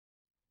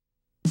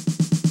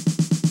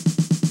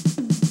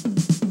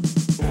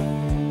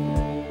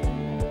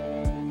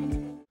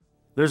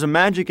There's a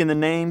magic in the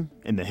name,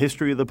 in the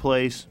history of the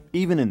place,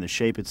 even in the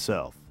shape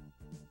itself.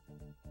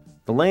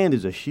 The land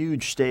is a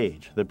huge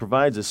stage that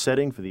provides a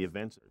setting for the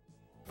events.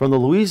 From the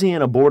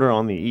Louisiana border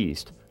on the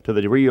east to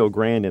the Rio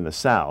Grande in the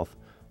south,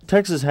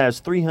 Texas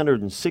has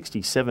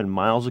 367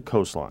 miles of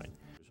coastline,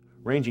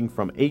 ranging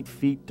from 8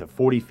 feet to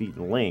 40 feet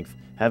in length,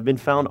 have been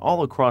found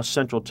all across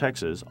central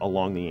Texas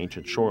along the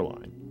ancient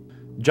shoreline.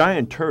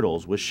 Giant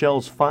turtles with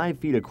shells 5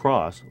 feet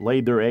across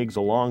laid their eggs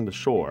along the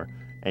shore,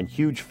 and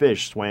huge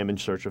fish swam in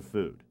search of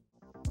food.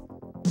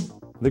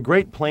 The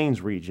Great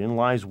Plains region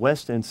lies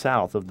west and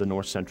south of the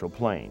North Central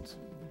Plains.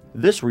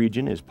 This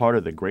region is part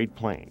of the Great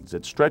Plains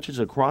that stretches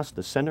across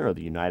the center of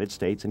the United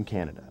States and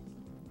Canada.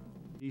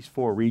 These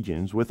 4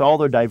 regions, with all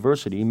their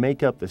diversity,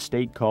 make up the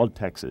state called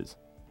Texas.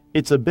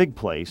 It's a big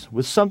place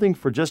with something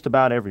for just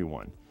about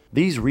everyone.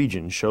 These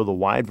regions show the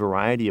wide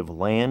variety of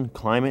land,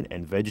 climate,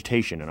 and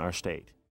vegetation in our state.